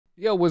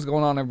Yo, what's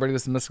going on, everybody?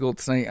 This is Mystical.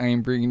 Tonight I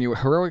am bringing you a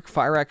heroic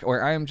Fyrakk,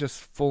 where I am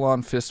just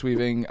full-on fist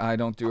weaving. I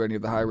don't do any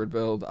of the hybrid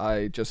build.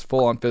 I just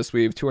full-on fist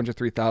weave,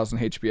 203,000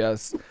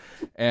 HPS,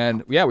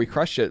 and yeah, we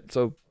crushed it.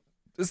 So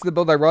this is the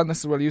build I run. This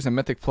is what I use in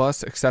Mythic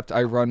Plus, except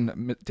I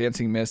run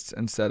Dancing Mist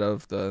instead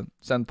of the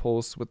Send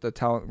Pulse with the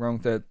talent wrong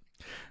with it.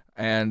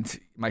 And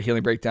my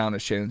healing breakdown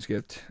is Shannon's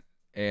Gift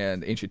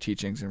and Ancient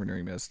Teachings and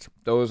Renewing Mist.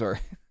 Those are...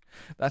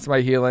 That's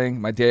my healing.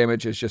 My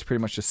damage is just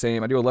pretty much the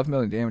same. I do 11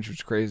 million damage, which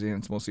is crazy, and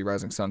it's mostly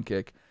Rising Sun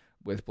Kick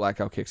with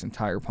Blackout Kicks and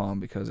Tire Palm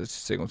because it's a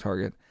single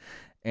target.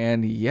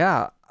 And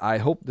yeah, I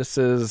hope this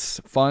is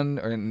fun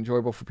and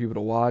enjoyable for people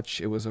to watch.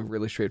 It was a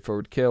really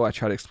straightforward kill. I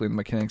try to explain the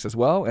mechanics as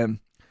well, and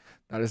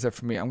that is it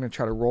for me. I'm going to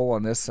try to roll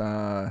on this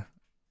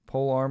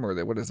pole arm,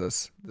 or what is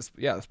this? This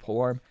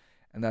pole arm,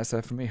 and that's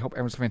it for me. Hope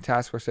everyone's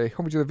fantastic. I say, hope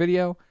you enjoy the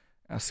video.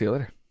 I'll see you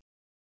later.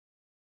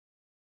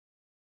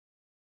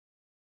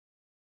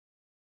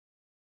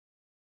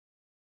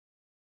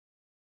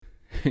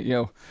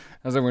 Yo,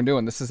 how's everyone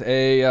doing? This is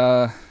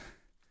a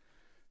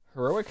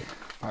heroic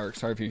Fyrakk.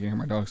 Sorry if you can hear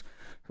my dogs.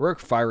 Heroic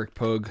Fyrakk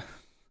Pug,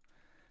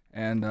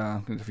 and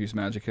I'm gonna diffuse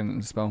magic in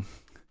the spell.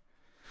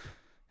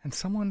 And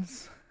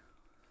someone's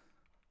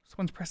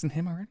pressing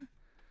him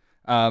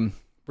already.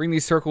 Bring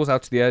these circles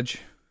out to the edge.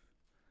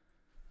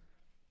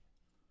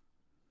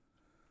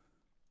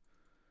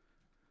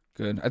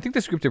 Good. I think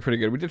this group did pretty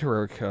good. We did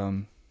heroic,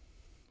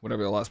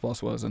 whatever the last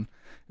boss was, and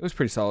it was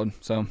pretty solid.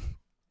 So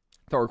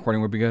thought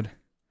recording would be good.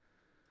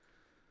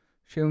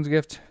 Shannon's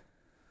Gift.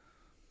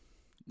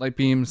 Light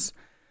beams.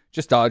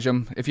 Just dodge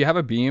them. If you have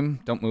a beam,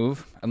 don't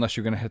move unless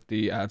you're going to hit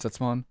the ads that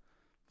spawn.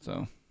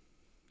 So,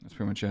 that's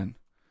pretty much it.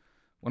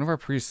 One of our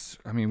priests,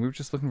 I mean, we were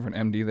just looking for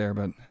an MD there,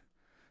 but...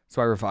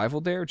 So I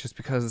revivaled there just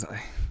because I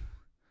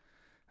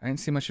didn't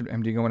see much of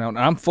MD going out. And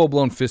I'm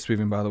full-blown fist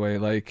weaving, by the way.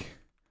 Like,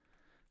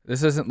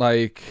 this isn't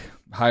like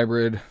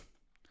hybrid.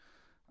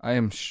 I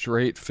am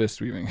straight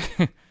fist weaving.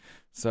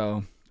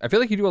 So... I feel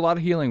like you do a lot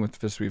of healing with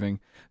fist weaving.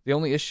 The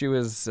only issue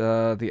is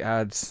the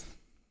ads.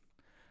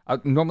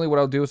 Normally what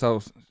I'll do is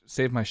I'll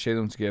save my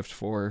Shannon's Gift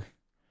for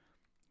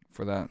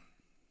that.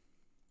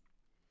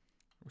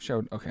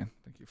 Okay,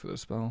 thank you for the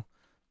spell.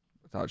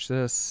 Dodge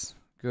this.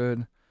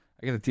 Good.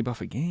 I get a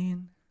debuff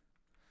again.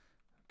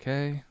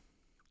 Okay.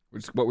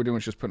 What we're doing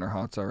is just putting our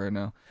hots out right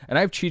now. And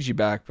I have Chi-Ji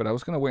back, but I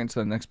was going to wait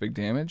until the next big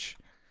damage.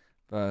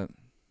 But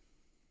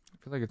I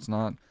feel like it's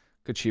not.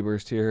 Good Chi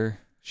Burst here.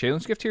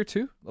 Shannon's Gift here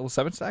too? Level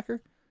 7 stacker?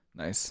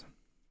 Nice.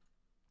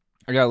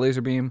 I got a laser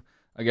beam.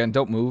 Again,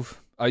 don't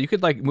move. You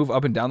could like move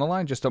up and down the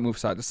line, just don't move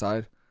side to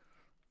side.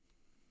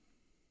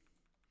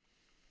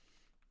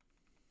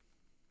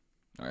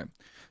 Alright.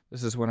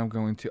 This is what I'm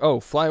going to... Oh,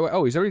 fly away.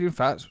 Oh, he's already doing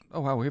fast. Oh,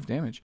 wow, we have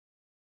damage.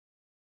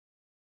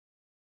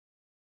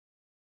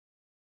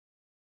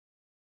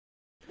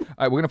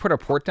 Alright, we're going to put our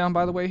port down,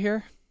 by the way,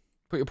 here.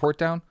 Put your port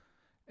down.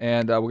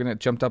 And we're going to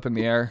jump up in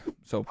the air.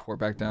 So, port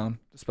back down.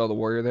 Dispel the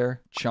warrior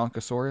there.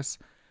 Chonkosaurus.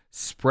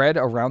 Spread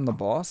around the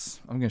boss.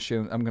 I'm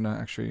gonna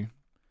actually,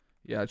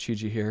 yeah,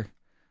 Chi-Ji here.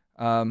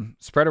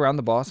 Spread around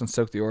the boss and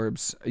soak the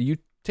orbs. You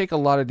take a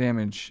lot of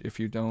damage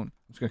if you don't. I'm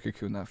just gonna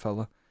cocoon that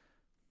fella.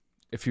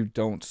 If you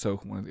don't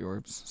soak one of the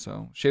orbs.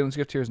 So Shannon's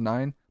Gift here is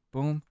 9.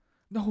 Boom.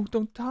 No,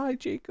 don't die,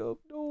 Jacob.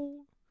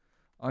 No.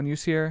 On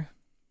use here.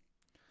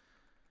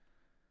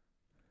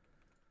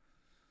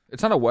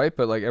 It's not a wipe,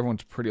 but like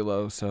everyone's pretty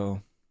low.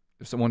 So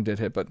if someone did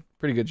hit, but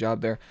pretty good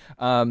job there.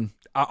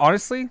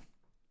 Honestly.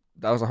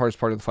 That was the hardest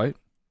part of the fight.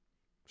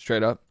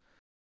 Straight up.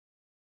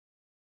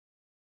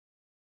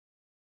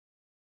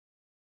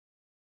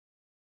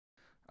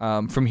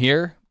 From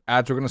here,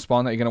 ads are going to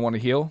spawn that you're going to want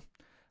to heal.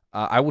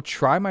 I will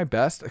try my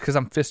best because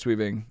I'm fist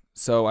weaving.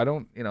 So I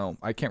don't,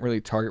 I can't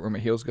really target where my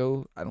heals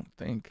go. I don't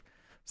think.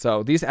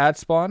 So these ads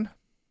spawn.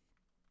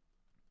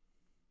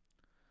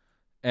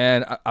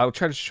 And I'll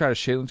try to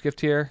Shannon's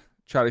Gift here.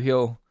 Try to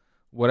heal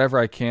whatever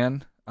I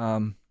can.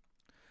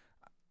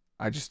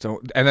 I just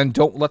don't, and then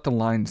don't let the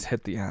lines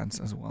hit the ads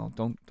as well.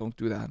 Don't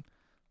do that.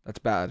 That's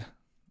bad.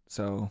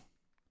 So,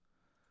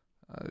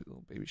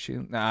 little baby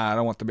shield. Nah, I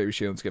don't want the baby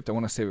Shannon's Gift. I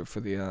want to save it for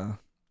the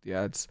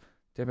ads.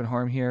 Dampen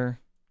harm here.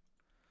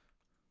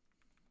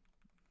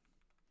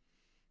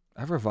 I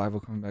have revival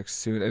coming back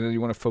soon, and then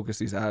you want to focus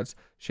these ads.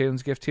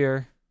 Shannon's Gift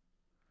here.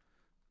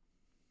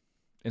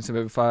 Instant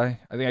Vivify.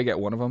 I think I get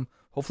one of them.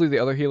 Hopefully the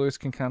other healers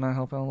can kind of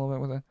help out a little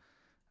bit with it.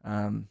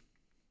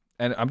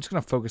 And I'm just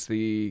going to focus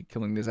the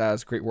killing these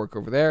ads. Great work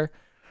over there.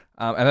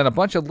 And then a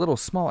bunch of little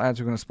small ads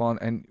are going to spawn.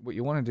 And what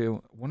you want to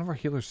do, one of our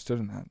healers stood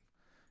in that.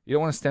 You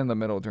don't want to stand in the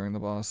middle during the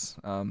boss.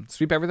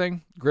 Sweep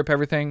everything, grip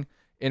everything,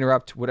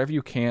 interrupt whatever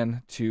you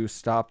can to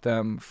stop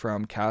them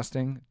from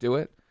casting. Do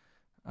it.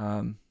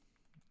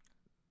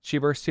 Chi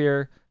Burst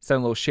here. Send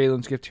a little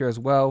Shannon's Gift here as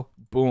well.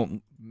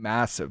 Boom.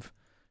 Massive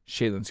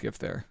Shannon's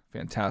Gift there.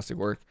 Fantastic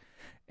work.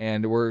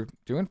 And we're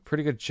doing a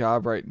pretty good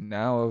job right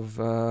now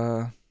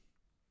of...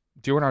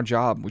 doing our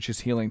job, which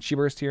is healing. Chi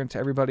Burst here into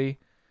everybody.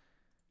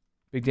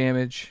 Big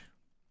damage.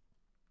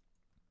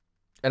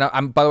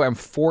 And by the way, I'm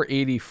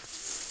 485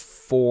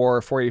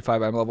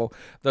 485 I'm level.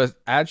 The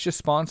ads just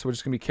spawned, so we're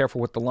just going to be careful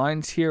with the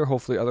lines here.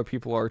 Hopefully other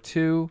people are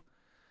too.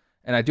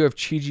 And I do have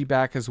Chi-Ji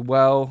back as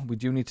well. We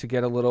do need to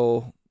get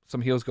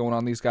some heals going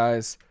on these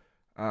guys.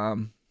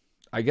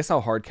 I guess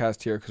I'll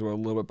hardcast here because we're a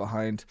little bit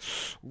behind.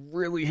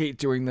 Really hate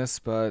doing this,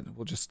 but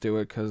we'll just do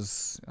it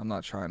because I'm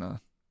not trying to,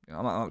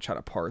 I'm not trying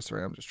to parse,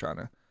 right? I'm just trying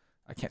to,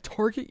 I can't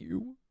target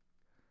you.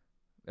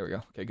 There we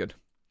go. Okay, good.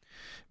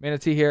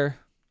 Manatee here.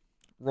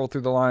 Roll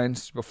through the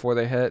lines before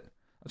they hit.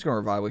 I'm just going to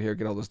revival here,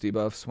 get all those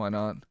debuffs. Why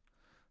not?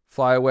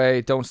 Fly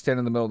away. Don't stand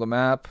in the middle of the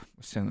map.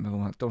 Stand in the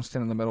middle. Don't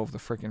stand in the middle of the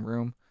freaking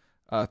room.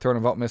 Throw an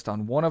Envelop Mist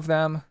on one of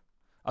them.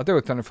 I'll throw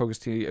a Thunder Focus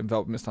Tea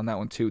Envelop Mist on that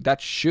one too. That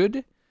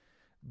should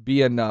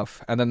be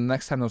enough. And then the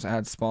next time those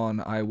ads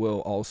spawn, I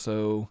will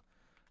also...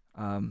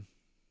 the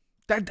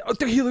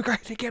healer guy,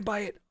 I can't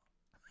buy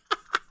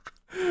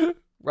it.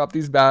 Drop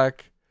these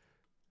back.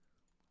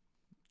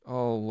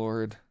 Oh,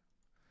 Lord.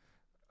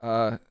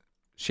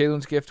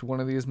 Shaylun's Gift, one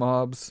of these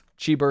mobs.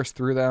 Chi burst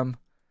through them.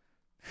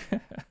 Yeah,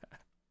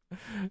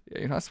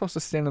 you're not supposed to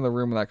stand in the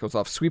room when that goes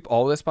off. Sweep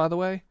all this, by the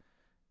way.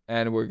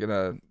 And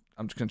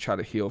I'm just going to try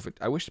to heal.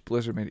 I wish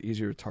Blizzard made it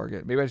easier to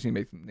target. Maybe I just need to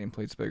make the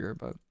nameplates bigger,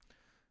 but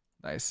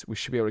nice. We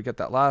should be able to get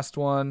that last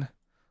one.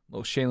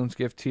 Little Shaylun's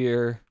Gift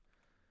here.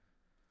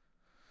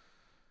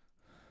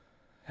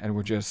 And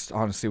we're just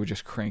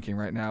cranking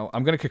right now.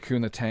 I'm going to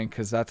cocoon the tank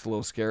because that's a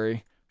little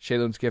scary.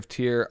 Shaylun's Gift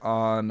here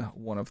on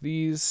one of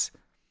these.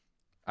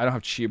 I don't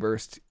have Chi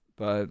Burst,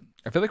 but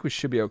I feel like we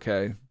should be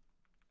okay.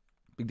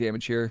 Big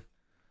damage here.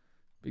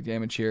 Big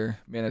damage here.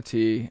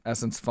 Manatee,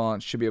 Essence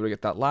Font. Should be able to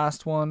get that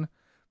last one.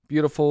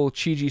 Beautiful.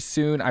 Chi-Ji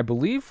soon. I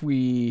believe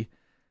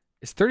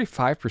it's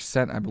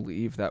 35%, I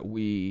believe, that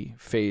we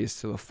phase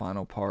to the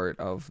final part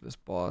of this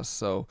boss.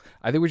 So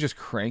I think we're just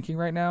cranking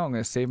right now. I'm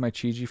going to save my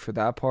Chi-Ji for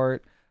that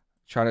part.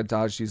 Try to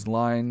dodge these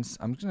lines.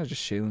 I'm going to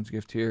just Shaylun's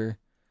Gift here.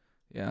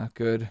 Yeah,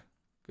 good.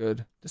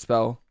 Good.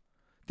 Dispel.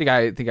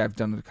 I think I've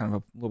done kind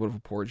of a little bit of a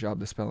poor job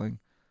dispelling,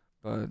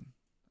 but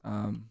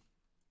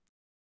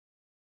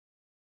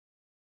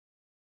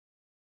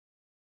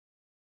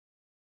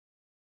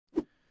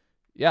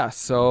yeah.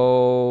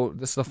 So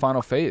this is the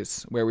final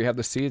phase where we have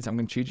the seeds. I'm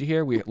going to Chi-Ji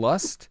here. We hit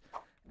Lust,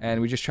 and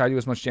we just try to do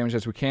as much damage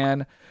as we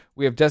can.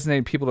 We have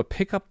designated people to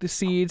pick up the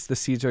seeds. The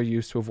seeds are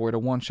used to avoid a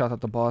one-shot that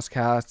the boss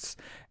casts,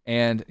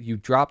 and you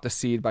drop the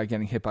seed by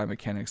getting hit by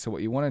mechanic. So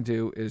what you want to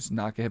do is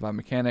not get hit by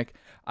mechanic.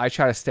 I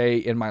try to stay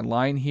in my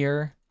line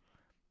here.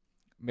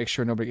 Make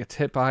sure nobody gets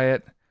hit by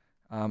it.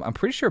 I'm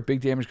pretty sure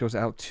big damage goes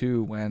out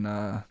too when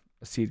a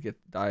seed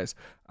dies.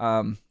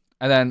 And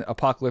then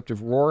Apocalyptic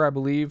Roar, I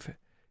believe,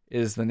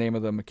 is the name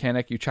of the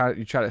mechanic. You try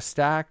to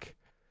stack.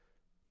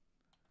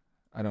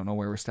 I don't know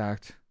where we're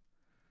stacked.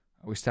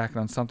 Are we stacking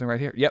on something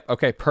right here? Yep.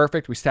 Okay,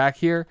 perfect. We stack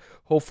here.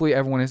 Hopefully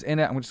everyone is in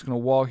it. I'm just going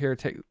to wall here,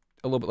 take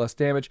a little bit less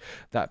damage.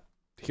 That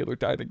healer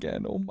died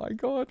again. Oh my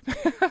god.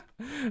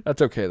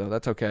 That's okay though.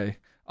 That's okay.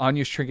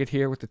 Anya's Trinket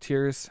here with the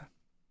tears.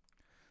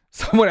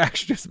 Someone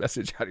actually just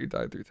messaged, how do you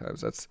die 3 times?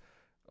 That's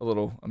a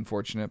little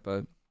unfortunate,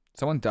 but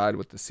someone died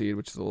with the seed,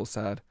 which is a little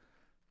sad.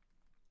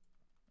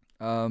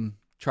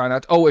 Try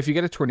not to, oh, if you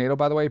get a tornado,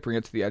 by the way, bring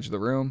it to the edge of the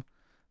room.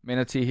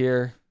 Manatee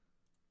here.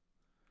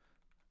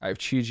 I have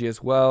Chi-Ji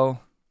as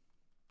well.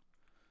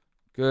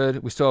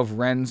 Good. We still have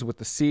Wrens with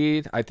the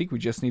seed. I think we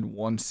just need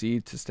 1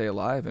 seed to stay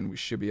alive, and we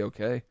should be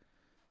okay.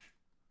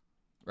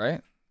 Right?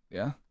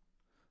 Yeah.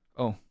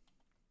 Oh.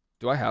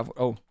 Do I have...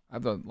 Oh, I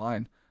have the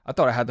line. I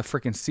thought I had the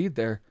freaking seed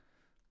there.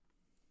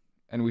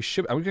 And we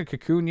should... Are we going to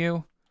cocoon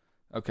you?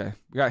 Okay.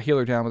 We got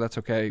healer down, but that's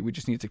okay. We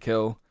just need to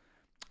kill.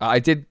 I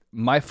did...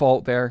 My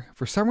fault there.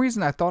 For some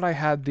reason, I thought I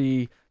had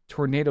the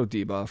tornado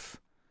debuff.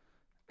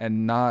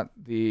 And not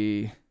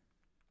the...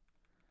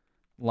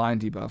 line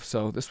debuff.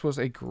 So this was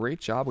a great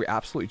job. We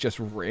absolutely just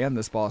ran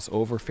this boss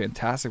over.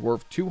 Fantastic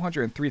work.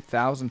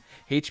 203,000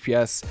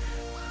 HPS.